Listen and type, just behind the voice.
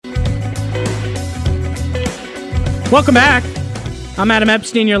Welcome back. I'm Adam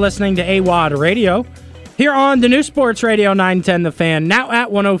Epstein. You're listening to AWadd Radio here on the new Sports Radio 910 The Fan, now at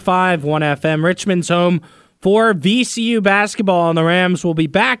 105.1 FM, Richmond's home for VCU basketball. And the Rams will be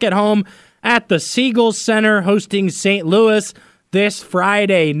back at home at the Siegel Center hosting St. Louis this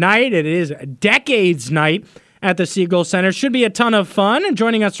Friday night. It is Decades Night at the Siegel Center. Should be a ton of fun. And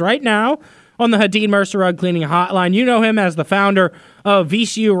joining us right now on the Hadid Mercer Rug Cleaning Hotline, you know him as the founder of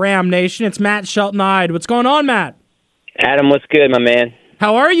VCU Ram Nation. It's Mat Shelton-Eide. What's going on, Matt? Adam, what's good, my man?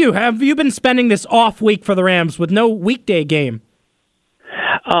 How are you? Have you been spending this off week for the Rams with no weekday game?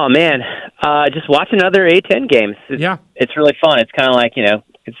 Oh, man. Just watching other A10 games. It's really fun. It's kind of like,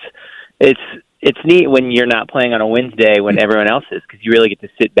 it's neat when you're not playing on a Wednesday when everyone else is, because you really get to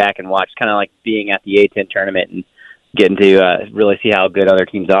sit back and watch, kind of like being at the A10 tournament and getting to really see how good other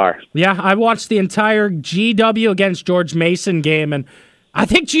teams are. Yeah, I watched the entire GW against George Mason game, and I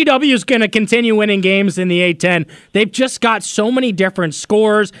think GW is going to continue winning games in the A10. They've just got so many different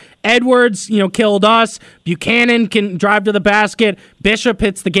scores. Edwards, killed us. Buchanan can drive to the basket. Bishop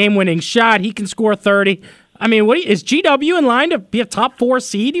hits the game-winning shot. He can score 30. I mean, is GW in line to be a top 4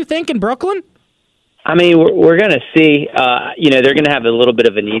 seed, you think, in Brooklyn? I mean, we're going to see. They're going to have a little bit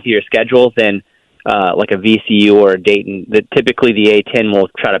of an easier schedule than like a VCU or a Dayton. Typically, the A10 will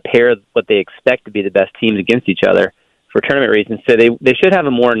try to pair what they expect to be the best teams against each other for tournament reasons, so they should have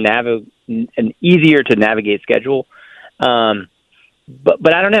a more an easier to navigate schedule.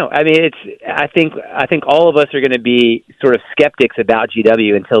 But I don't know. I mean, I think all of us are going to be sort of skeptics about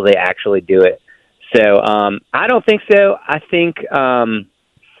GW until they actually do it. So I don't think so. I think I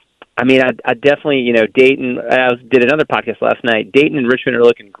definitely Dayton. I did another podcast last night. Dayton and Richmond are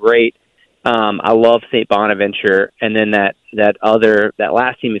looking great. I love St. Bonaventure, and then that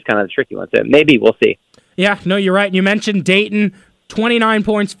last team is kind of the tricky one. So maybe we'll see. Yeah, no, you're right. You mentioned Dayton, 29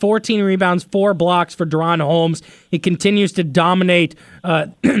 points, 14 rebounds, 4 blocks for Deron Holmes. He continues to dominate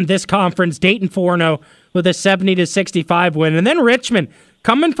this conference. Dayton 4-0 with a 70-65 win. And then Richmond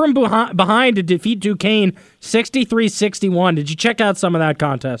coming from behind to defeat Duquesne 63-61. Did you check out some of that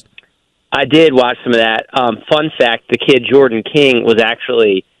contest? I did watch some of that. Fun fact, the kid Jordan King was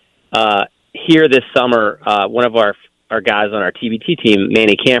actually here this summer. One of our guys on our TBT team,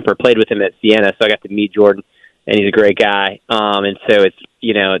 Manny Camper, played with him at Siena, so I got to meet Jordan, and he's a great guy. And so it's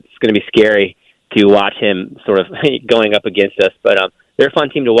going to be scary to watch him sort of going up against us. But they're a fun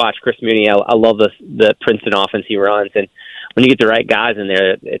team to watch. Chris Mooney, I love the Princeton offense he runs, and when you get the right guys in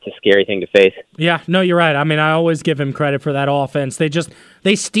there, it's a scary thing to face. Yeah, no, you're right. I mean, I always give him credit for that offense.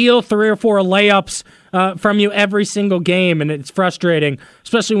 They steal 3 or 4 layups from you every single game, and it's frustrating,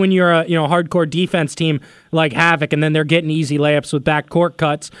 especially when you're a hardcore defense team like Havoc, and then they're getting easy layups with backcourt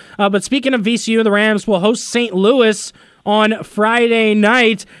cuts. But speaking of VCU, the Rams will host St. Louis on Friday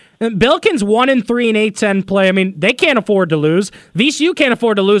night. Billiken's 1-3 in A10 play. I mean, they can't afford to lose. VCU can't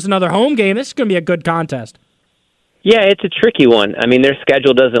afford to lose another home game. This is going to be a good contest. Yeah, it's a tricky one. I mean, their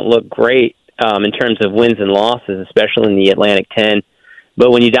schedule doesn't look great in terms of wins and losses, especially in the Atlantic 10. But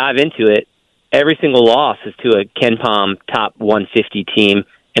when you dive into it, every single loss is to a KenPom top 150 team,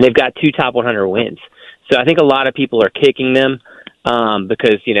 and they've got 2 top 100 wins. So I think a lot of people are kicking them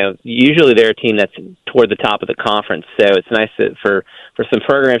because, usually they're a team that's toward the top of the conference. So it's nice for some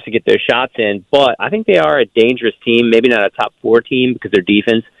programs to get those shots in. But I think they are a dangerous team, maybe not a top 4 team because their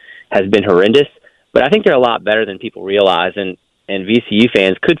defense has been horrendous. But I think they're a lot better than people realize, and VCU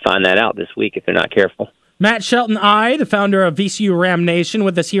fans could find that out this week if they're not careful. Mat Shelton-Eide, the founder of VCU Ram Nation,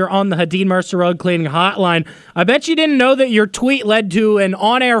 with us here on the Hadid Mercer Rug Cleaning Hotline. I bet you didn't know that your tweet led to an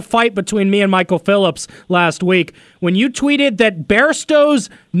on-air fight between me and Michael Phillips last week. When you tweeted that Bairstow's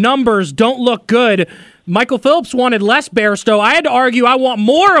numbers don't look good, Michael Phillips wanted less Bairstow. I had to argue I want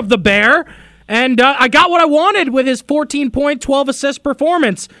more of the Bear, and I got what I wanted with his 14-point, 12-assist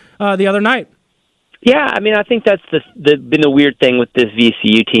performance the other night. Yeah, I mean, I think that's been the weird thing with this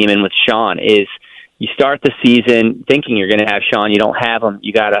VCU team and with Sean is you start the season thinking you're going to have Sean. You don't have him.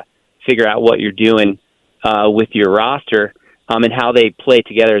 You got to figure out what you're doing with your roster and how they play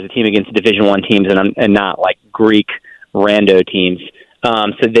together as a team against Division I teams and not like Greek rando teams.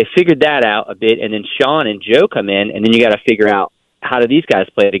 So they figured that out a bit, and then Sean and Joe come in, and then you got to figure out how do these guys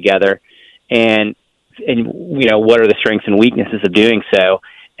play together and what are the strengths and weaknesses of doing so.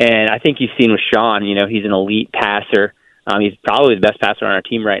 And I think you've seen with Sean, he's an elite passer. He's probably the best passer on our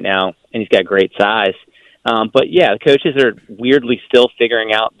team right now, and he's got great size. But, yeah, the coaches are weirdly still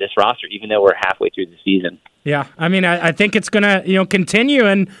figuring out this roster, even though we're halfway through the season. Yeah, I mean, I think it's going to continue,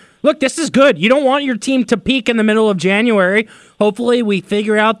 and look, this is good. You don't want your team to peak in the middle of January. Hopefully we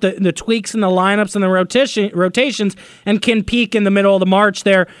figure out the tweaks in the lineups and the rotations and can peak in the middle of the March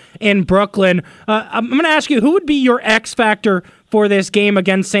there in Brooklyn. I'm going to ask you, who would be your X factor for this game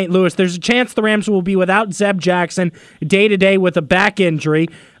against St. Louis? There's a chance the Rams will be without Zeb Jackson day-to-day with a back injury.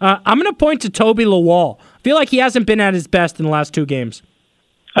 I'm going to point to Toby Lawal. I feel like he hasn't been at his best in the last 2 games.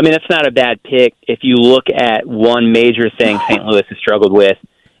 I mean, that's not a bad pick. If you look at one major thing St. Louis has struggled with,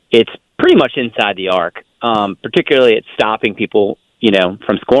 it's pretty much inside the arc, particularly at stopping people,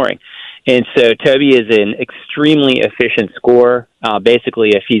 from scoring. And so Toby is an extremely efficient scorer. Basically,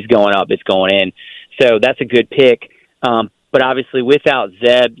 if he's going up, it's going in. So that's a good pick. But obviously, without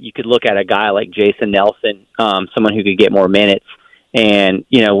Zeb, you could look at a guy like Jason Nelson, someone who could get more minutes. And,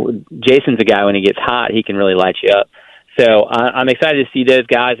 Jason's a guy, when he gets hot, he can really light you up. So I'm excited to see those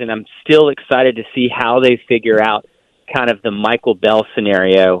guys, and I'm still excited to see how they figure out kind of the Michael Bell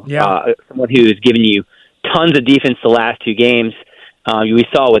scenario. Yeah. Someone who has given you tons of defense the last 2 games. We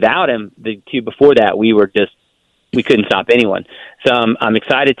saw without him, the 2 before that, we couldn't stop anyone. So I'm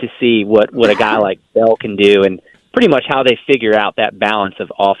excited to see what a guy like Bell can do, and pretty much how they figure out that balance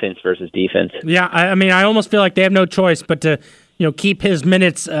of offense versus defense. Yeah, I mean, I almost feel like they have no choice but to keep his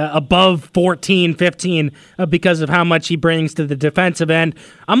minutes above 14, 15 because of how much he brings to the defensive end.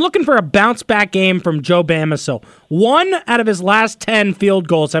 I'm looking for a bounce-back game from Joe Bamisile. 1 out of his last 10 field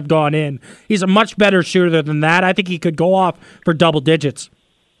goals have gone in. He's a much better shooter than that. I think he could go off for double digits.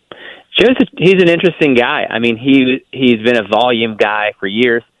 He's an interesting guy. I mean, he's been a volume guy for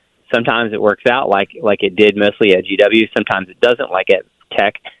years. Sometimes it works out like it did mostly at GW. Sometimes it doesn't, like at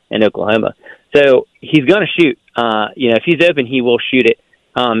Tech and Oklahoma. So he's going to shoot. If he's open, he will shoot it.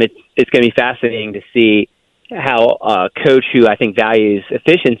 It's going to be fascinating to see how a coach who I think values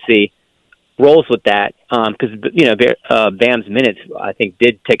efficiency rolls with that. Because Bam's minutes, I think,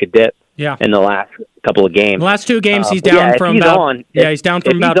 did take a dip in the last couple of games. The last 2 games, he's down from he's down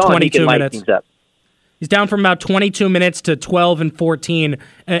from about 22 minutes. He's down from about 22 minutes to 12 and 14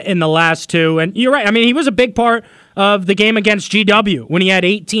 in the last 2. And you're right. I mean, he was a big part of the game against GW when he had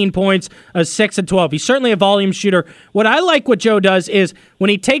 18 points, 6 and 12. He's certainly a volume shooter. What I like what Joe does is when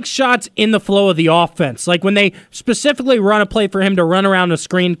he takes shots in the flow of the offense, like when they specifically run a play for him to run around the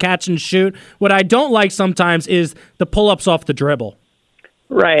screen, catch and shoot. What I don't like sometimes is the pull-ups off the dribble.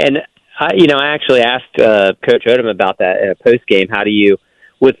 Right. And, I actually asked Coach Odom about that in a post-game. How do you,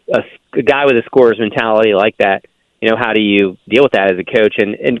 with a guy with a scorer's mentality like that, how do you deal with that as a coach?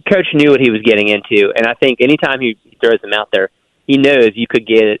 And Coach knew what he was getting into. And I think anytime he throws them out there, he knows you could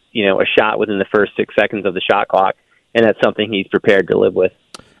get, a shot within the first 6 seconds of the shot clock. And that's something he's prepared to live with.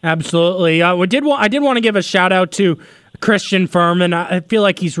 Absolutely. I did want to give a shout out to Christian Furman. I feel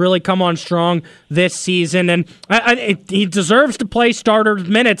like he's really come on strong this season, and he deserves to play starter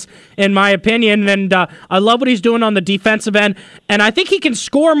minutes, in my opinion. And I love what he's doing on the defensive end, and I think he can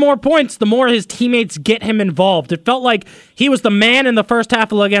score more points the more his teammates get him involved. It felt like he was the man in the first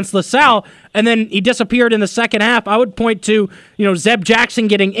half against LaSalle, and then he disappeared in the second half. I would point to Zeb Jackson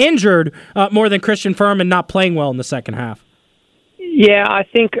getting injured more than Christian Furman not playing well in the second half. Yeah, I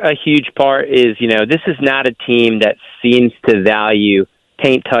think a huge part is, this is not a team that seems to value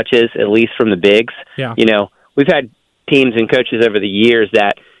paint touches, at least from the bigs. Yeah. We've had teams and coaches over the years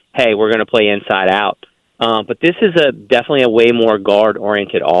that, hey, we're going to play inside out. But this is definitely a way more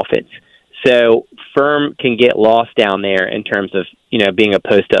guard-oriented offense. So Firm can get lost down there in terms of, being a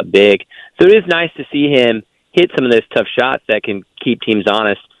post-up big. So it is nice to see him hit some of those tough shots that can keep teams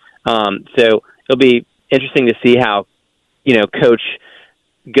honest. So it'll be interesting to see how Coach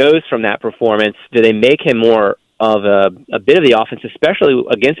goes from that performance. Do they make him more of a bit of the offense, especially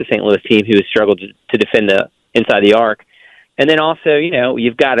against the St. Louis team who has struggled to defend the inside the arc? And then also,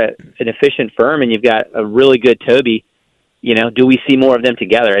 you've got an efficient Firm and you've got a really good Toby. Do we see more of them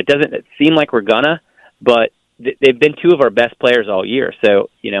together? It doesn't seem like we're gonna, but they've been 2 of our best players all year. So,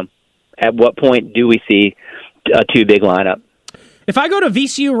 at what point do we see a 2 big lineup? If I go to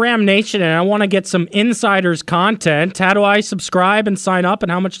VCU Ram Nation and I want to get some insiders content, how do I subscribe and sign up,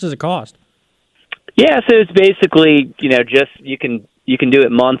 and how much does it cost? Yeah, so it's basically, just you can do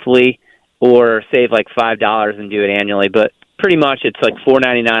it monthly or save like $5 and do it annually, but pretty much it's like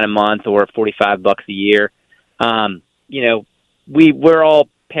 $4.99 a month or $45 a year. We're all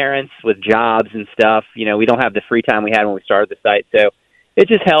parents with jobs and stuff. We don't have the free time we had when we started the site, so it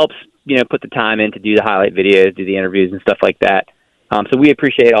just helps, put the time in to do the highlight videos, do the interviews and stuff like that. So we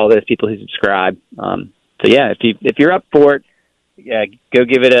appreciate all those people who subscribe. So yeah, if you're up for it, go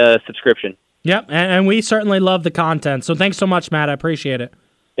give it a subscription. Yep, and we certainly love the content. So thanks so much, Matt. I appreciate it.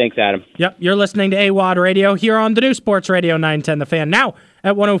 Thanks, Adam. Yep, you're listening to AWadd Radio here on the new Sports Radio 910 The Fan, now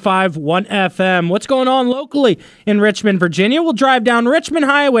at 105.1 FM. What's going on locally in Richmond, Virginia? We'll drive down Richmond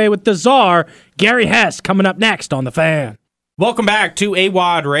Highway with the czar, Gary Hess, coming up next on The Fan. Welcome back to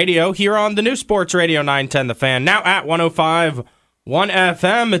AWadd Radio here on the new Sports Radio 910 The Fan, now at 105.1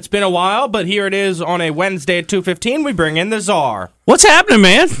 FM. It's been a while, but here it is on a Wednesday at 2:15. We bring in the czar. What's happening,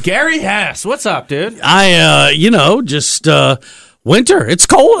 man? Gary Hess. What's up, dude? Just winter. It's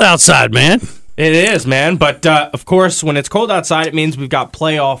cold outside, man. It is, man. But, of course, when it's cold outside, it means we've got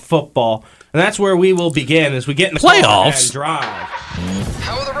playoff football. And that's where we will begin as we get in the playoffs car and drive.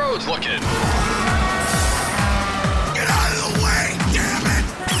 How are the roads looking? Get out of the way, damn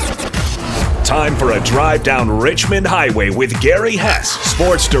it! Time for a drive down Richmond Highway with Gary Hess,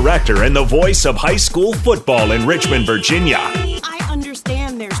 sports director and the voice of high school football in Richmond, Virginia. I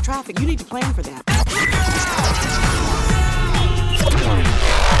understand there's traffic. You need to plan for that.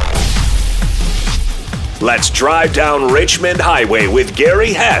 Let's drive down Richmond Highway with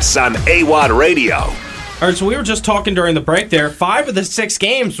Gary Hess on AWadd Radio. All right, so we were just talking during the break there. 5 of the 6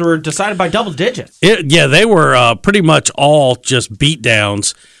 games were decided by double digits. They were pretty much all just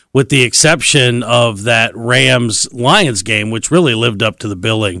beatdowns, with the exception of that Rams-Lions game, which really lived up to the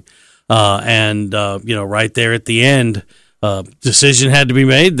billing. Right there at the end, decision had to be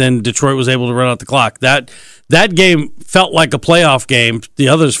made. Then Detroit was able to run out the clock. That game felt like a playoff game. The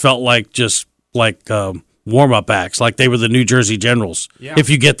others felt like warm-up acts, like they were the New Jersey Generals,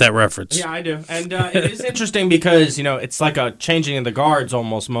 if you get that reference. Yeah, I do. And it is interesting because, it's like a changing of the guards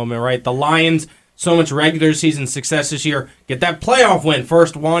almost moment, right? The Lions, so much regular season success this year, get that playoff win,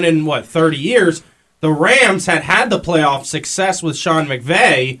 first one in, 30 years. The Rams had the playoff success with Sean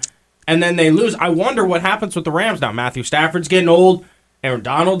McVay, and then they lose. I wonder what happens with the Rams now. Matthew Stafford's getting old. Aaron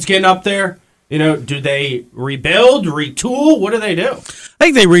Donald's getting up there. Do they rebuild, retool? What do they do? I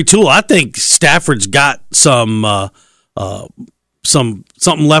think they retool. I think Stafford's got some something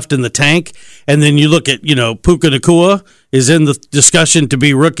left in the tank. And then you look at, Puka Nacua is in the discussion to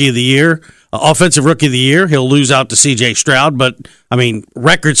be Rookie of the Year, Offensive Rookie of the Year. He'll lose out to C.J. Stroud, but,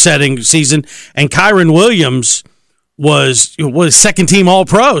 record-setting season. And Kyron Williams was second-team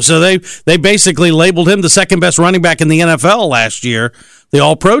All-Pro. So they basically labeled him the second-best running back in the NFL last year, the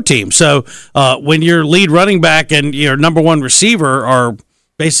All-Pro team. So when your lead running back and your number one receiver are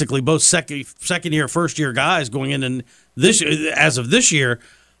basically both second-year, first-year guys going in this as of this year,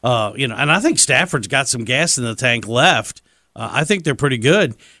 and I think Stafford's got some gas in the tank left. I think they're pretty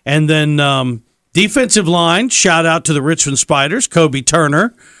good. And then defensive line, shout out to the Richmond Spiders. Kobe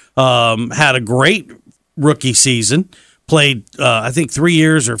Turner had a great rookie season. Played, 3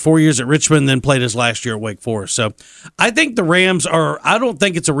 years or 4 years at Richmond, then played his last year at Wake Forest. So I think the Rams I don't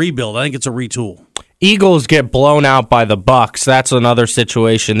think it's a rebuild. I think it's a retool. Eagles get blown out by the Bucs. That's another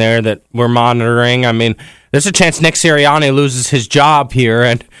situation there that we're monitoring. There's a chance Nick Sirianni loses his job here,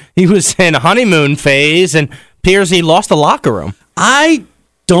 and he was in a honeymoon phase, and appears he lost the locker room. I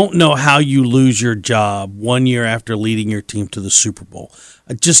don't know how you lose your job 1 year after leading your team to the Super Bowl.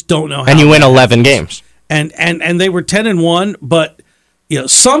 I just don't know how. And you win 11 games. And they were 10-1, but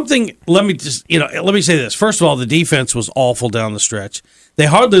something. Let me say this. First of all, the defense was awful down the stretch. They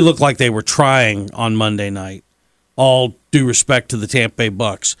hardly looked like they were trying on Monday night. All due respect to the Tampa Bay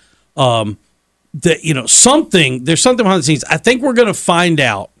Bucs. There's something behind the scenes. I think we're going to find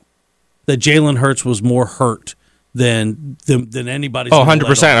out that Jalen Hurts was more hurt than anybody.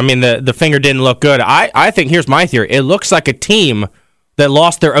 100%. The finger didn't look good. I think here's my theory. It looks like a team that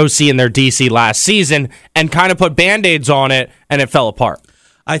lost their OC and their DC last season and kind of put Band-Aids on it, and it fell apart.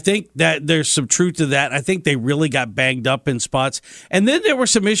 I think that there's some truth to that. I think they really got banged up in spots. And then there were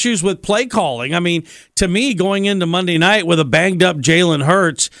some issues with play calling. To me, going into Monday night with a banged-up Jalen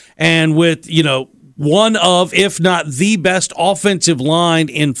Hurts and with, one of, if not the best offensive line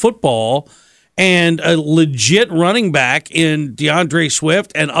in football, and a legit running back in DeAndre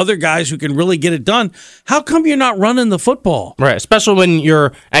Swift and other guys who can really get it done, how come you're not running the football? Right, especially when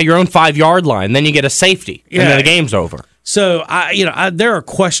you're at your own 5-yard line. Then you get a safety, and then the game's over. So, there are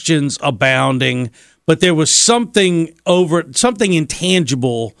questions abounding, but there was something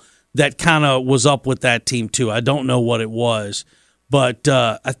intangible that kind of was up with that team, too. I don't know what it was. But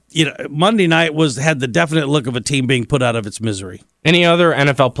Monday night had the definite look of a team being put out of its misery. Any other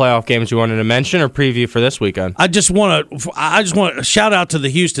NFL playoff games you wanted to mention or preview for this weekend? I just want to shout out to the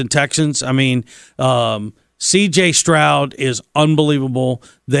Houston Texans. C.J. Stroud is unbelievable.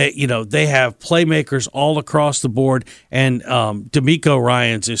 They have playmakers all across the board, and D'Amico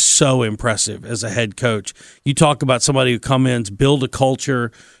Ryans is so impressive as a head coach. You talk about somebody who come in, build a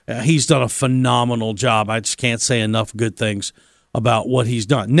culture. He's done a phenomenal job. I just can't say enough good things about what he's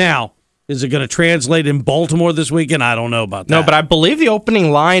done. Now, is it going to translate in Baltimore this weekend? I don't know about that. No, but I believe the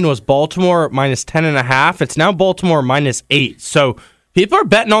opening line was Baltimore minus 10.5. It's now Baltimore minus 8. So people are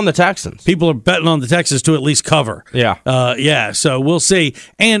betting on the Texans. People are betting on the Texans to at least cover. Yeah. So we'll see.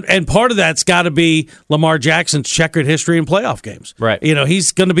 And part of that's got to be Lamar Jackson's checkered history in playoff games. Right.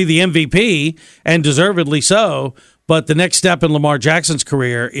 He's going to be the MVP, and deservedly so. But the next step in Lamar Jackson's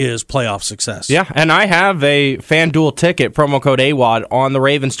career is playoff success. Yeah, and I have a FanDuel ticket, promo code AWadd, on the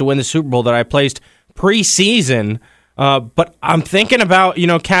Ravens to win the Super Bowl that I placed preseason. But I'm thinking about,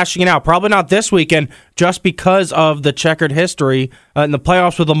 cashing it out. Probably not this weekend, just because of the checkered history in the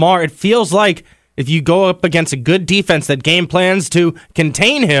playoffs with Lamar. It feels like if you go up against a good defense that game plans to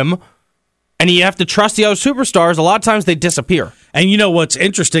contain him, and you have to trust the other superstars, a lot of times they disappear. And what's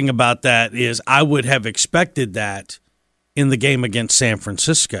interesting about that is I would have expected that in the game against San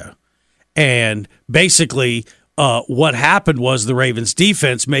Francisco. And basically what happened was the Ravens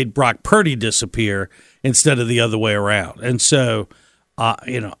defense made Brock Purdy disappear instead of the other way around. And so, I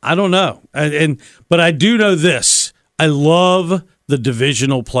don't know. But I do know this. I love the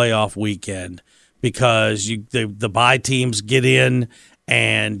divisional playoff weekend because the bye teams get in,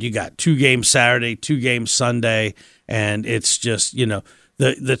 and you got 2 games Saturday, 2 games Sunday, and it's just,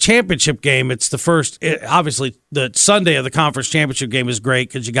 the championship game, it's the first, obviously the Sunday of the conference championship game is great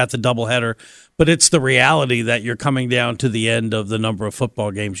because you got the doubleheader, but it's the reality that you're coming down to the end of the number of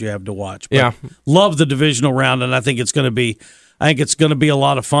football games you have to watch. But yeah. Love the divisional round, and I think it's going to be a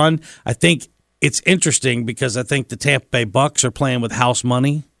lot of fun. I think it's interesting because I think the Tampa Bay Bucks are playing with house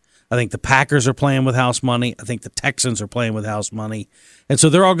money. I think the Packers are playing with house money. I think the Texans are playing with house money. And so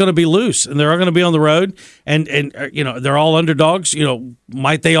they're all going to be loose, and they're all going to be on the road. And they're all underdogs.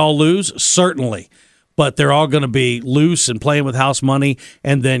 Might they all lose? Certainly. But they're all going to be loose and playing with house money.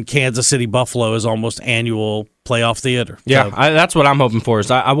 And then Kansas City Buffalo is almost annual playoff theater. Yeah, that's what I'm hoping for. Is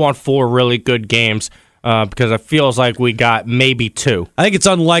I want 4 really good games. Because it feels like we got maybe 2. I think it's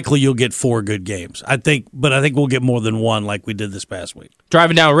unlikely you'll get 4 good games. I think we'll get more than 1 like we did this past week.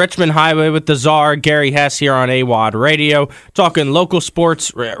 Driving down Richmond Highway with the Czar, Gary Hess here on AWadd Radio, talking local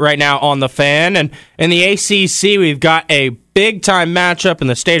sports right now on the Fan. And in the ACC, we've got a big-time matchup in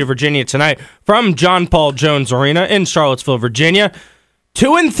the state of Virginia tonight from John Paul Jones Arena in Charlottesville, Virginia.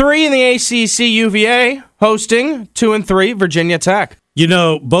 2-3 in the ACC, UVA hosting 2-3 Virginia Tech.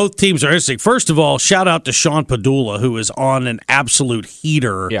 Both teams are interesting. First of all, shout out to Sean Padula, who is on an absolute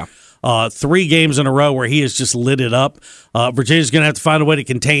heater. Yeah. 3 games in a row where he has just lit it up. Virginia's going to have to find a way to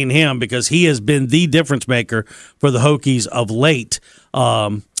contain him because he has been the difference maker for the Hokies of late.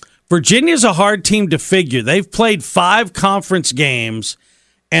 Virginia's a hard team to figure. They've played 5 conference games,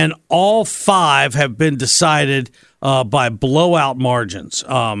 and all 5 have been decided by blowout margins.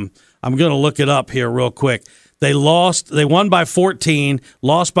 I'm going to look it up here real quick. They won by 14,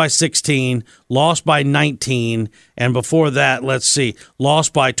 lost by 16, lost by 19, and before that,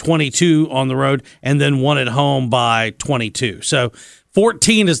 lost by 22 on the road, and then won at home by 22. So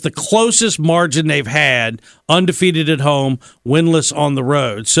 14 is the closest margin they've had, undefeated at home, winless on the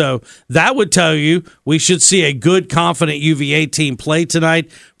road. So that would tell you we should see a good, confident UVA team play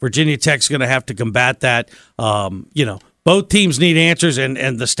tonight. Virginia Tech's going to have to combat that. Both teams need answers, and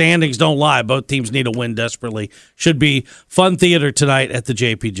the standings don't lie. Both teams need a win desperately. Should be fun theater tonight at the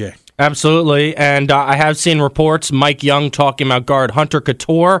JPJ. Absolutely, and I have seen reports, Mike Young talking about guard Hunter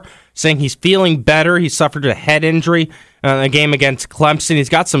Couture, saying he's feeling better. He suffered a head injury in a game against Clemson. He's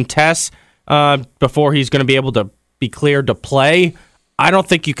got some tests before he's going to be able to be cleared to play. I don't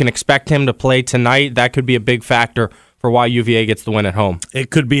think you can expect him to play tonight. That could be a big factor for why UVA gets the win at home. It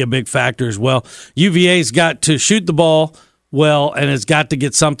could be a big factor as well. UVA's got to shoot the ball well and has got to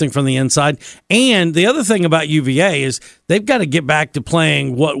get something from the inside. And the other thing about UVA is they've got to get back to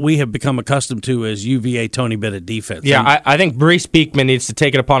playing what we have become accustomed to as UVA Tony Bennett defense. Yeah, I think Brees Beekman needs to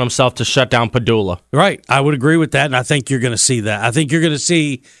take it upon himself to shut down Padula. Right. I would agree with that, and I think you're going to see that. I think you're going to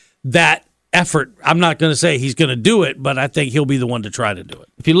see that effort. I'm not going to say he's going to do it, but I think he'll be the one to try to do it.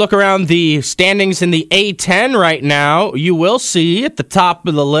 If you look around the standings in the A10 right now, you will see at the top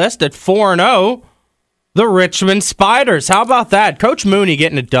of the list at 4-0, the Richmond Spiders. How about that? Coach Mooney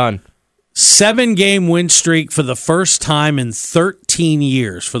getting it done. 7-game win streak for the first time in 13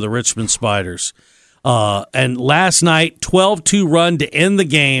 years for the Richmond Spiders. And last night, 12-2 run to end the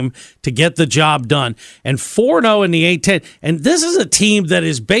game to get the job done. And 4-0 in the A-10. And this is a team that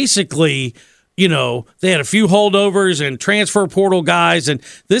is basically, they had a few holdovers and transfer portal guys. And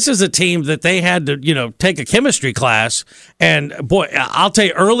this is a team that they had to, take a chemistry class. And, boy, I'll tell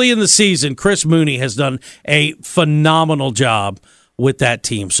you, early in the season, Chris Mooney has done a phenomenal job with that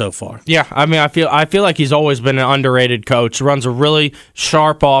team so far. Yeah, I mean, I feel like he's always been an underrated coach. Runs a really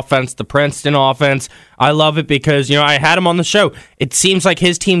sharp offense, the Princeton offense. I love it because, I had him on the show. It seems like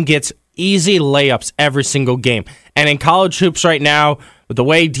his team gets easy layups every single game. And in college hoops right now, with the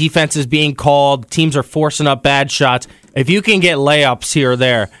way defense is being called, teams are forcing up bad shots. If you can get layups here or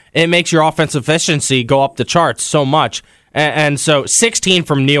there, it makes your offensive efficiency go up the charts so much. And so 16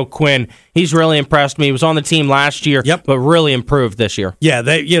 from Neil Quinn. He's really impressed me. He was on the team last year, but really improved this year. Yeah,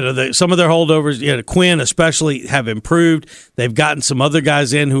 some of their holdovers, Quinn especially, have improved. They've gotten some other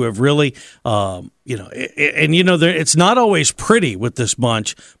guys in who have really, it's not always pretty with this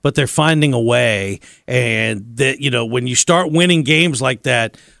bunch, but they're finding a way. And that, when you start winning games like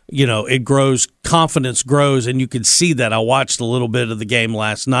that, it grows, confidence grows, and you can see that. I watched a little bit of the game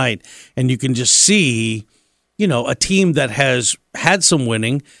last night, and you can just see, a team that has had some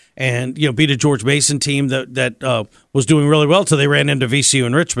winning and, beat a George Mason team that was doing really well till they ran into VCU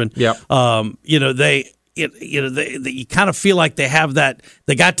in Richmond. Yeah. You kind of feel like they have that.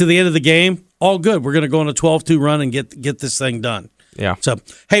 They got to the end of the game. All good. We're going to go on a 12-2 run and get this thing done. Yeah. So,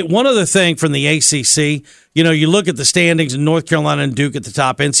 hey, one other thing from the ACC, you look at the standings in North Carolina and Duke at the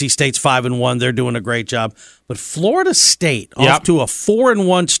top. NC State's 5-1. They're doing a great job. But Florida State off to a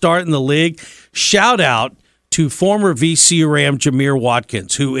 4-1 start in the league. Shout out to former VCU Ram Jameer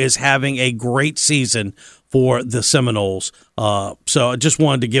Watkins, who is having a great season for the Seminoles. So I just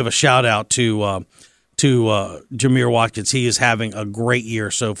wanted to give a shout out to Jameer Watkins. He is having a great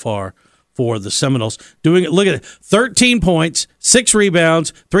year so far for the Seminoles. Doing it, look at it, 13 points, 6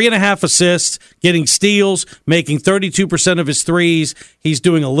 rebounds, 3.5 assists, getting steals, making 32% of his threes. He's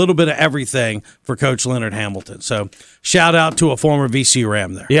doing a little bit of everything for Coach Leonard Hamilton. So shout out to a former VCU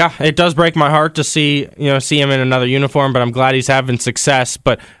Ram there. Yeah, it does break my heart to see him in another uniform, but I'm glad he's having success.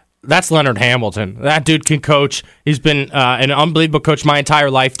 But that's Leonard Hamilton. That dude can coach. He's been an unbelievable coach my entire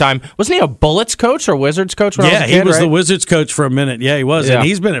lifetime. Wasn't he a Bullets coach or Wizards coach when I was a kid, he was right? the Wizards coach for a minute. Yeah, he was. Yeah. And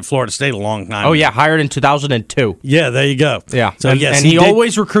he's been at Florida State a long time. Oh, yeah, hired in 2002. Yeah, there you go. Yeah, so, and he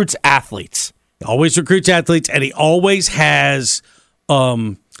always recruits athletes. Always recruits athletes, and he always has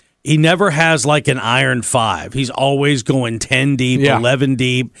he never has like an iron 5. He's always going 10 deep, 11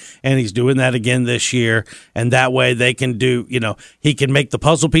 deep, and he's doing that again this year. And that way they can do, he can make the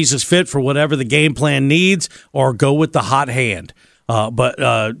puzzle pieces fit for whatever the game plan needs or go with the hot hand. But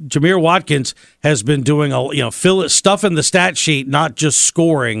Jameer Watkins has been doing stuff in the stat sheet, not just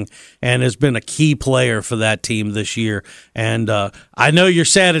scoring, and has been a key player for that team this year. And I know you're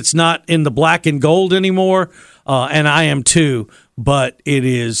sad it's not in the black and gold anymore, and I am too. But it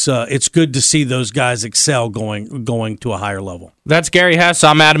is it's good to see those guys excel going to a higher level. That's Gary Hess.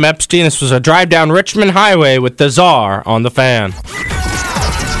 I'm Adam Epstein. This was a Drive Down Richmond Highway with the Czar on the Fan.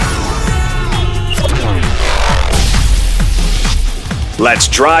 Let's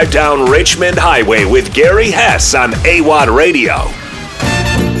drive down Richmond Highway with Gary Hess on AWadd Radio.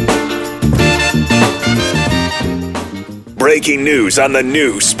 Breaking news on the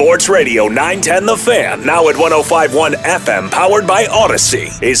new Sports Radio 910 The Fan, now at 105.1 FM, powered by Odyssey,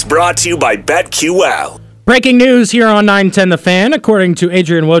 is brought to you by BetQL. Breaking news here on 910 The Fan. According to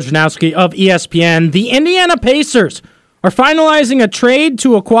Adrian Wojnarowski of ESPN, the Indiana Pacers are finalizing a trade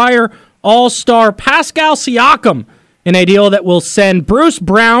to acquire All-Star Pascal Siakam in a deal that will send Bruce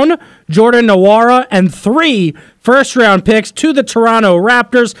Brown, Jordan Nwora, and 3 first-round picks to the Toronto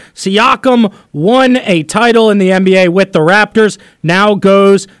Raptors. Siakam won a title in the NBA with the Raptors, now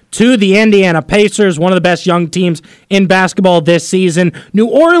goes to the Indiana Pacers, one of the best young teams in basketball this season. New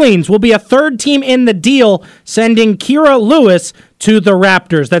Orleans will be a third team in the deal, sending Kira Lewis to the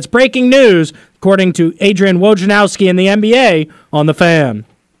Raptors. That's breaking news, according to Adrian Wojnarowski in the NBA on The Fan.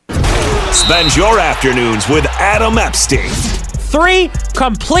 Spend your afternoons with Adam Epstein. 3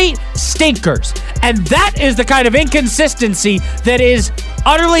 complete stinkers. And that is the kind of inconsistency that is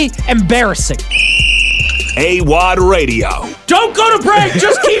utterly embarrassing. AWadd Radio. Don't go to break.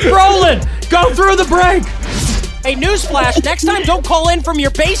 Just keep rolling. Go through the break. Hey, newsflash. Next time, don't call in from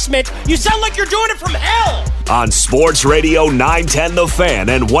your basement. You sound like you're doing it from hell. On Sports Radio 910 The Fan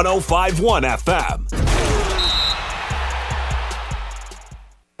and 105.1 FM.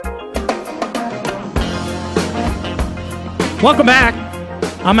 Welcome back.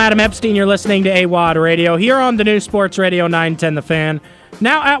 I'm Adam Epstein. You're listening to AWadd Radio here on the new Sports Radio 910 The Fan.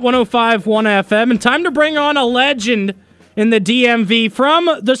 Now at 105.1 FM, and time to bring on a legend in the DMV from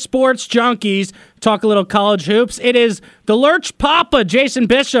the Sports Junkies. Talk a little college hoops. It is the Lurch Papa, Jason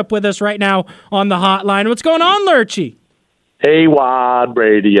Bishop, with us right now on the hotline. What's going on, Lurchy? AWadd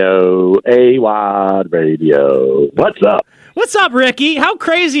Radio. AWadd Radio. What's up? What's up, Ricky? How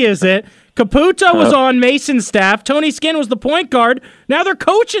crazy is it? Caputo was on Mason's staff. Tony Skinn was the point guard. Now they're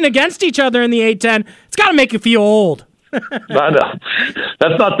coaching against each other in the A-10. It's got to make you feel old. I know.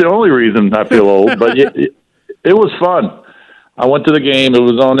 That's not the only reason I feel old, but it was fun. I went to the game. It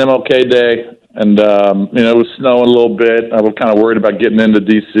was on MLK Day, and it was snowing a little bit. I was kind of worried about getting into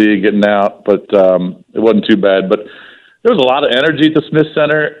D.C., getting out, but it wasn't too bad. But there was a lot of energy at the Smith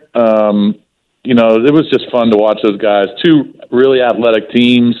Center. It was just fun to watch those guys. Two really athletic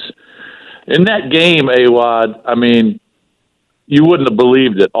teams. In that game, AWadd, I mean, you wouldn't have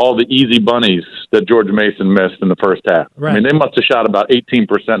believed it, all the easy bunnies that George Mason missed in the first half. Right. I mean, they must have shot about 18%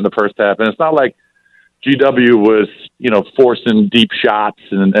 in the first half. And it's not like GW was, forcing deep shots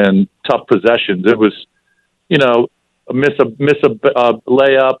and tough possessions. It was, miss a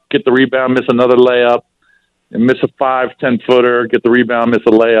layup, get the rebound, miss another layup, and miss a 5-10-footer, get the rebound, miss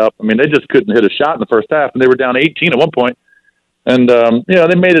a layup. I mean, they just couldn't hit a shot in the first half, and they were down 18 at one point. And,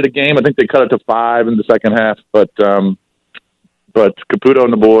 they made it a game. I think they cut it to 5 in the second half. But Caputo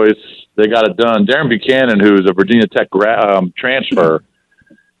and the boys, they got it done. Darren Buchanan, who is a Virginia Tech transfer,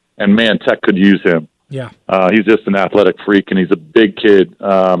 and, man, Tech could use him. Yeah. He's just an athletic freak, and he's a big kid.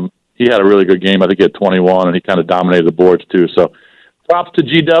 He had a really good game. I think he had 21, and he kind of dominated the boards too. So props to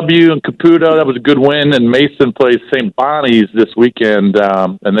GW and Caputo. That was a good win. And Mason plays St. Bonnie's this weekend,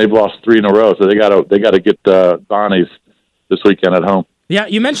 and they've lost 3 in a row. So they got to get Bonnie's this weekend at home. Yeah,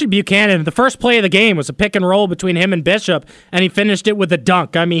 you mentioned Buchanan. The first play of the game was a pick and roll between him and Bishop, and he finished it with a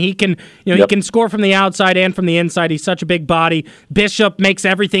dunk. I mean, he can, he can score from the outside and from the inside. He's such a big body. Bishop makes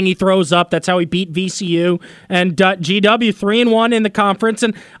everything he throws up. That's how he beat VCU. And GW 3-1 in the conference.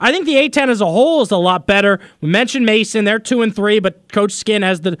 And I think the A-10 as a whole is a lot better. We mentioned Mason; they're 2-3, but Coach Skinn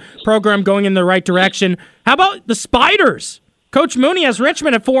has the program going in the right direction. How about the Spiders? Coach Mooney has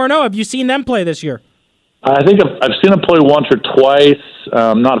Richmond at 4-0. Have you seen them play this year? I think I've seen him play once or twice,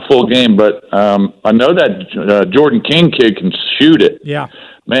 not a full game, but I know that Jordan King kid can shoot it. Yeah.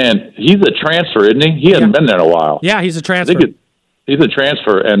 Man, he's a transfer, isn't he? He hasn't been there in a while. Yeah, he's a transfer. He's a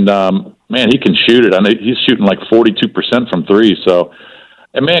transfer, and, man, he can shoot it. I mean, he's shooting like 42% from 3, so.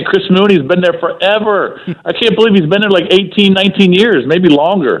 And, man, Chris Mooney's been there forever. I can't believe he's been there like 18, 19 years, maybe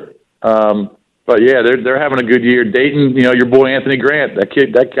longer. But, yeah, they're having a good year. Dayton, your boy Anthony Grant,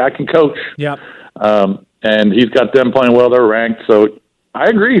 that guy can coach. Yep. And he's got them playing well. They're ranked. So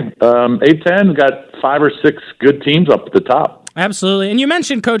I agree. A-10 got 5 or 6 good teams up at the top. Absolutely. And you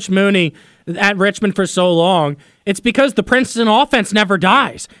mentioned Coach Mooney at Richmond for so long. It's because the Princeton offense never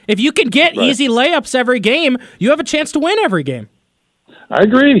dies. If you can get easy layups every game, you have a chance to win every game. I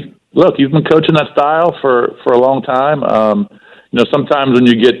agree. Look, he's been coaching that style for a long time. Sometimes when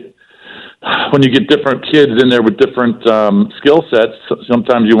you get different kids in there with different skill sets,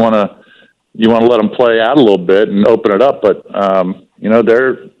 sometimes you want to let them play out a little bit and open it up, but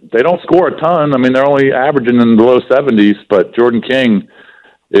they don't score a ton. I mean, they're only averaging in the low 70s, but Jordan King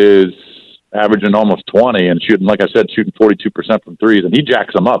is averaging almost 20 and shooting 42% from threes, and he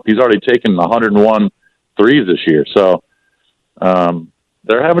jacks them up. He's already taken 101 threes this year, so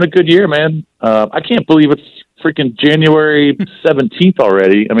they're having a good year, man. I can't believe it's freaking January 17th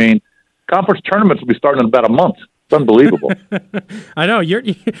already. I mean, conference tournaments will be starting in about a month. It's unbelievable. I know.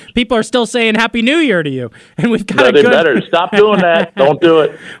 People are still saying Happy New Year to you, and we've got they better stop doing that. Don't do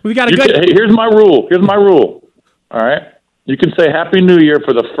it. We've got here's my rule. All right, you can say Happy New Year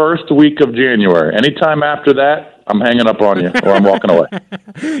for the first week of January. Anytime after that, I'm hanging up on you, or I'm walking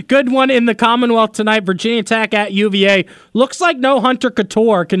away. Good one in the Commonwealth tonight. Virginia Tech at UVA. Looks like no Hunter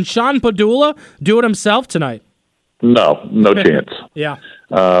Couture. Can Sean Padula do it himself tonight? No chance. Yeah.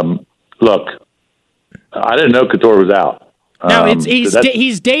 Look. I didn't know Couture was out. Now,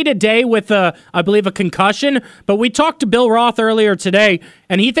 he's day-to-day with, I believe, a concussion, but we talked to Bill Roth earlier today,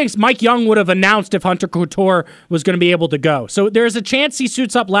 and he thinks Mike Young would have announced if Hunter Couture was going to be able to go. So there's a chance he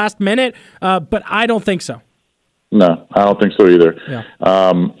suits up last minute, but I don't think so. No, I don't think so either. Yeah.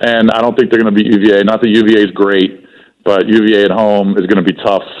 And I don't think they're going to beat UVA. Not that UVA is great, but UVA at home is going to be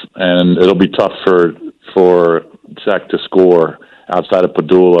tough, and it'll be tough for Tech to score outside of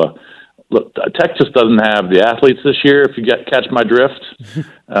Padula. Look, Tech just doesn't have the athletes this year, if you catch my drift.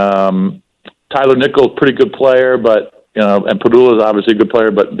 Tyler Nichols, pretty good player, but, and Padula is obviously a good player,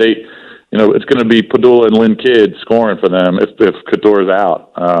 but it's going to be Padula and Lynn Kidd scoring for them if Couture is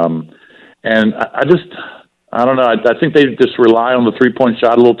out. And I don't know. I think they just rely on the 3-point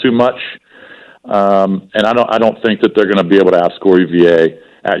shot a little too much. And I don't think that they're going to be able to outscore UVA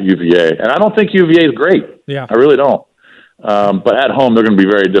at UVA. And I don't think UVA is great. Yeah. I really don't. But at home, they're going to be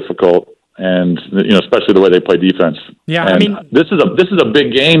very difficult. And especially the way they play defense. Yeah, and this is a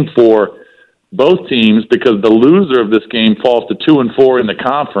big game for both teams because the loser of this game falls to 2-4 in the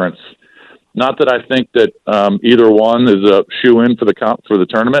conference. Not that I think that either one is a shoe-in for the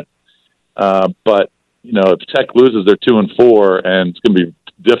tournament, but if Tech loses, they're 2-4, and it's going to be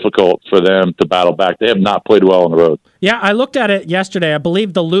difficult for them to battle back. They have not played well on the road. Yeah, I looked at it yesterday. I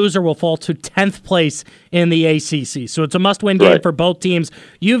believe the loser will fall to 10th place in the ACC. So it's a must-win game for both teams.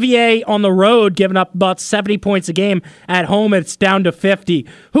 UVA on the road giving up about 70 points a game. At home, it's down to 50.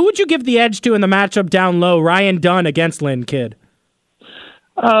 Who would you give the edge to in the matchup down low? Ryan Dunn against Lynn Kidd.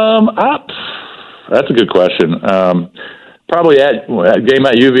 That's a good question. Probably at game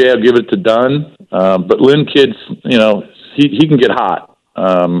at UVA, I'll give it to Dunn. But Lynn Kidd's, he can get hot.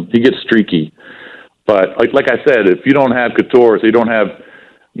 He gets streaky. But like I said, if you don't have Couture, so you don't have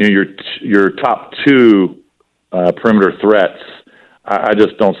your top two perimeter threats, I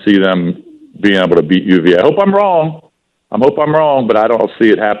just don't see them being able to beat UVA. I hope I'm wrong, but I don't see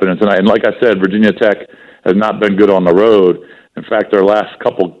it happening tonight. And like I said, Virginia Tech has not been good on the road. In fact, their last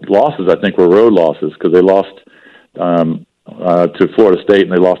couple losses, I think, were road losses because they lost to Florida State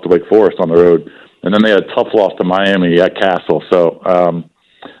and they lost to Wake Forest on the road. And then they had a tough loss to Miami at Castle. So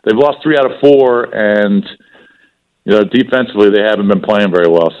they've lost 3 out of 4, and defensively they haven't been playing very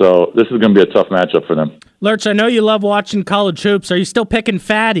well. So this is going to be a tough matchup for them. Lurch, I know you love watching college hoops. Are you still picking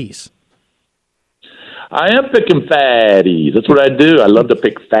fatties? I am picking fatties. That's what I do. I love to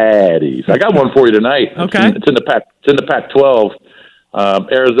pick fatties. I got one for you tonight. Okay. It's in the Pac-12.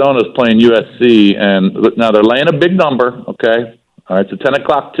 Arizona's playing USC, and now they're laying a big number. Okay, all right. It's a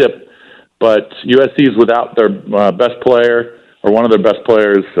 10:00 tip, but USC is without their best player or one of their best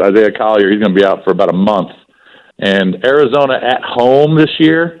players, Isaiah Collier. He's going to be out for about a month. And Arizona at home this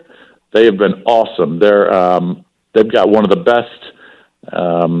year, they have been awesome. They've got one of the best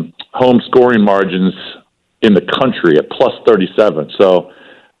home scoring margins in the country at plus 37. So,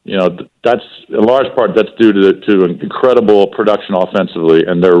 that's in large part that's due to incredible production offensively,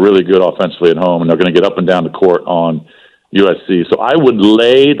 and they're really good offensively at home, and they're going to get up and down the court on USC. So I would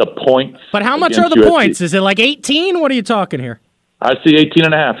lay the points. But how much are the points? Is it like 18? What are you talking here? I see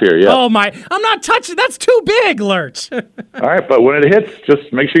 18.5 here, yeah. Oh, my. I'm not touching. That's too big, Lurch. All right, but when it hits,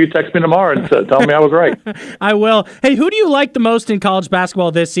 just make sure you text me tomorrow and tell me I was right. I will. Hey, who do you like the most in college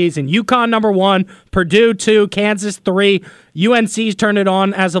basketball this season? UConn, number 1, Purdue, 2, Kansas, 3. UNC's turned it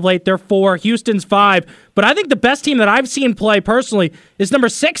on as of late. They're 4. Houston's 5. But I think the best team that I've seen play personally is number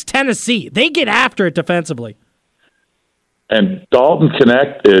 6, Tennessee. They get after it defensively. And Dalton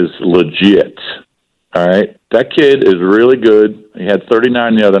Connect is legit. All right, that kid is really good. He had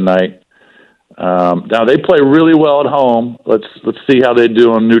 39 the other night. Now they play really well at home. Let's see how they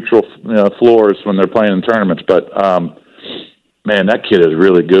do on neutral floors when they're playing in tournaments. But man, that kid is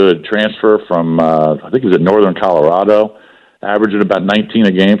really good. Transfer from I think he was at Northern Colorado, averaging about 19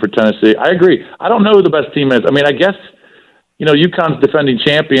 a game for Tennessee. I agree. I don't know who the best team is. I mean, I guess UConn's defending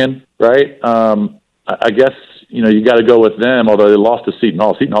champion, right? I guess you got to go with them. Although they lost to Seton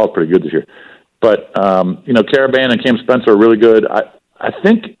Hall. Seton Hall is pretty good this year. But, Caravan and Cam Spencer are really good. I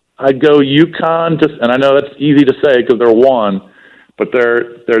think I'd go UConn, and I know that's easy to say because they're 1, but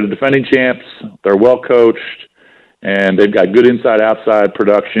they're the defending champs. They're well coached, and they've got good inside-outside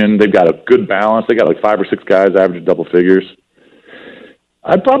production. They've got a good balance. They got like 5 or 6 guys averaging double figures.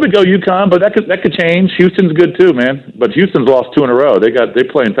 I'd probably go UConn, but that could change. Houston's good too, man. But Houston's lost 2 in a row. They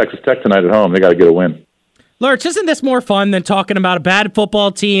play in Texas Tech tonight at home. They got to get a win. Lurch, isn't this more fun than talking about a bad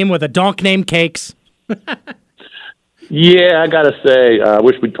football team with a donk named Cakes? Yeah, I got to say, I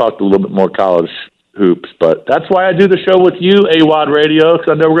wish we talked a little bit more college hoops, but that's why I do the show with you, AWadd Radio, because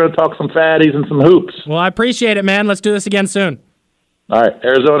I know we're going to talk some fatties and some hoops. Well, I appreciate it, man. Let's do this again soon. All right,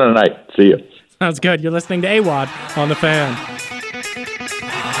 Arizona tonight. See you. Sounds good. You're listening to AWadd on The Fan.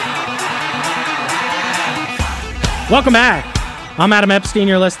 Welcome back. I'm Adam Epstein.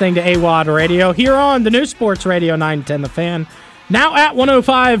 You're listening to AWadd Radio here on the new Sports Radio 910 The Fan. Now at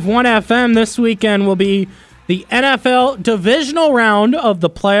 105.1 FM. This weekend will be the NFL divisional round of the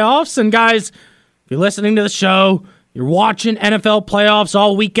playoffs. And guys, if you're listening to the show, you're watching NFL playoffs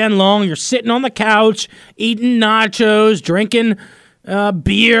all weekend long, you're sitting on the couch, eating nachos, drinking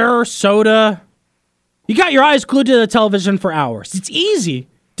beer, soda. You got your eyes glued to the television for hours. It's easy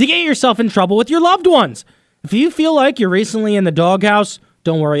to get yourself in trouble with your loved ones. If you feel like you're recently in the doghouse,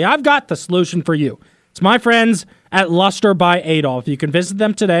 don't worry. I've got the solution for you. It's my friends at Luster by Adolph. You can visit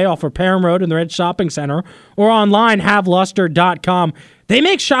them today off of Parham Road in the Red Shopping Center or online, haveluster.com. They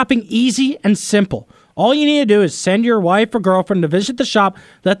make shopping easy and simple. All you need to do is send your wife or girlfriend to visit the shop,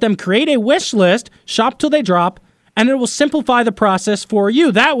 let them create a wish list, shop till they drop, and it will simplify the process for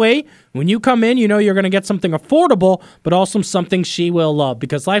you. That way, when you come in, you know you're going to get something affordable, but also something she will love,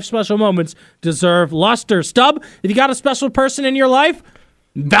 because life's special moments deserve Luster. Stub, if you got a special person in your life,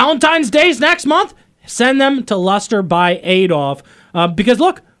 Valentine's Day's next month. Send them to Luster by Adolph. Because,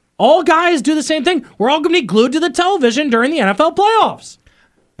 look, all guys do the same thing. We're all going to be glued to the television during the NFL playoffs.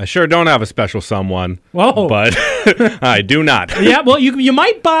 I sure don't have a special someone. Whoa. But I do not. Yeah, well, you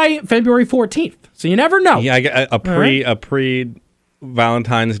might by February 14th, so you never know. Yeah, I get a pre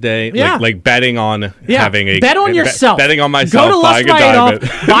Valentine's Day, Yeah. like betting on having a bet on yourself. Betting on myself. Go to buying Luster a by diamond.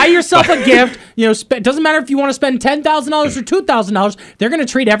 Adolph, buy yourself a gift. It doesn't matter if you want to spend $10,000 or $2,000. They're going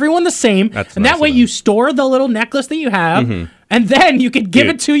to treat everyone the same, That's and nice that way of them. you store the little necklace that you have, and then you can give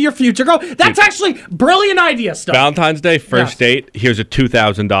it to your future girl. That's actually brilliant idea stuff. Valentine's Day, first date. Here's a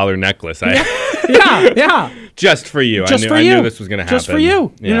 $2,000 necklace. Yeah. Just for you. Just I knew this was going to happen. Just for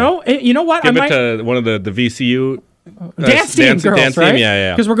you. Yeah. You know what? Give it to one of the VCU dance team girls, dance right? team,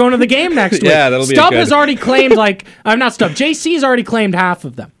 yeah. Because we're going to the game next week. Yeah, that'll be Stubb good. has already claimed not Stubb. JC's already claimed half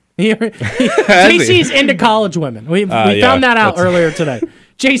of them. JC's into college women. We found that out earlier today.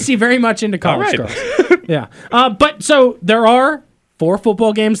 JC very much into college girls. Yeah. But so there are 4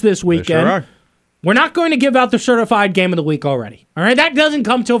 football games this weekend. There sure are. We're not going to give out the certified game of the week already. All right, that doesn't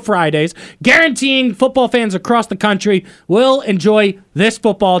come till Fridays. Guaranteeing football fans across the country will enjoy this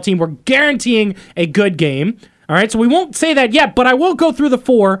football team. We're guaranteeing a good game. All right, so we won't say that yet, but I will go through the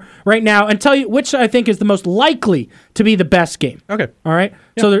 4 right now and tell you which I think is the most likely to be the best game. Okay. All right,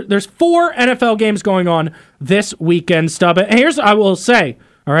 so there's 4 NFL games going on this weekend, Stubb. And here's what I will say.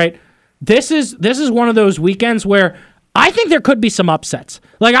 All right, this is one of those weekends where I think there could be some upsets.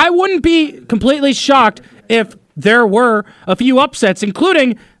 Like, I wouldn't be completely shocked if there were a few upsets,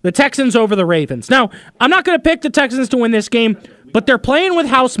 including the Texans over the Ravens. Now, I'm not going to pick the Texans to win this game, but they're playing with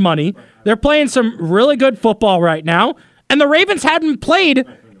house money. They're playing some really good football right now, and the Ravens hadn't played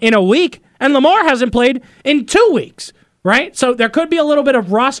in a week, and Lamar hasn't played in 2 weeks, right? So there could be a little bit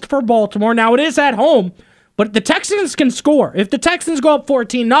of rust for Baltimore. Now, it is at home, but the Texans can score. If the Texans go up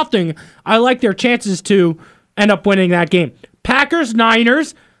 14-0, I like their chances to end up winning that game.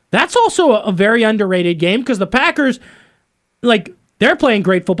 Packers-Niners, that's also a very underrated game because the Packers, they're playing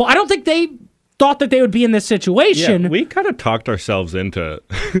great football. I don't think they thought that they would be in this situation. Yeah, we kind of talked ourselves into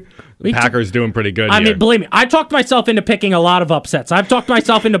the Packers doing pretty good I mean, believe me, I talked myself into picking a lot of upsets. I've talked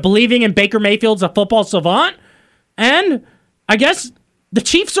myself into believing in Baker Mayfield's a football savant, and I guess the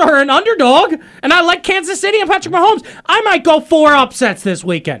Chiefs are an underdog, and I like Kansas City and Patrick Mahomes. I might go 4 upsets this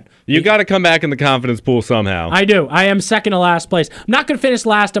weekend. You got to come back in the confidence pool somehow. I do. I am second to last place. I'm not going to finish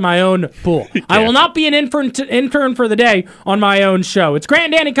last in my own pool. I will not be an intern for the day on my own show. It's Grant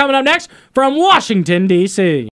and Danny coming up next from Washington, D.C.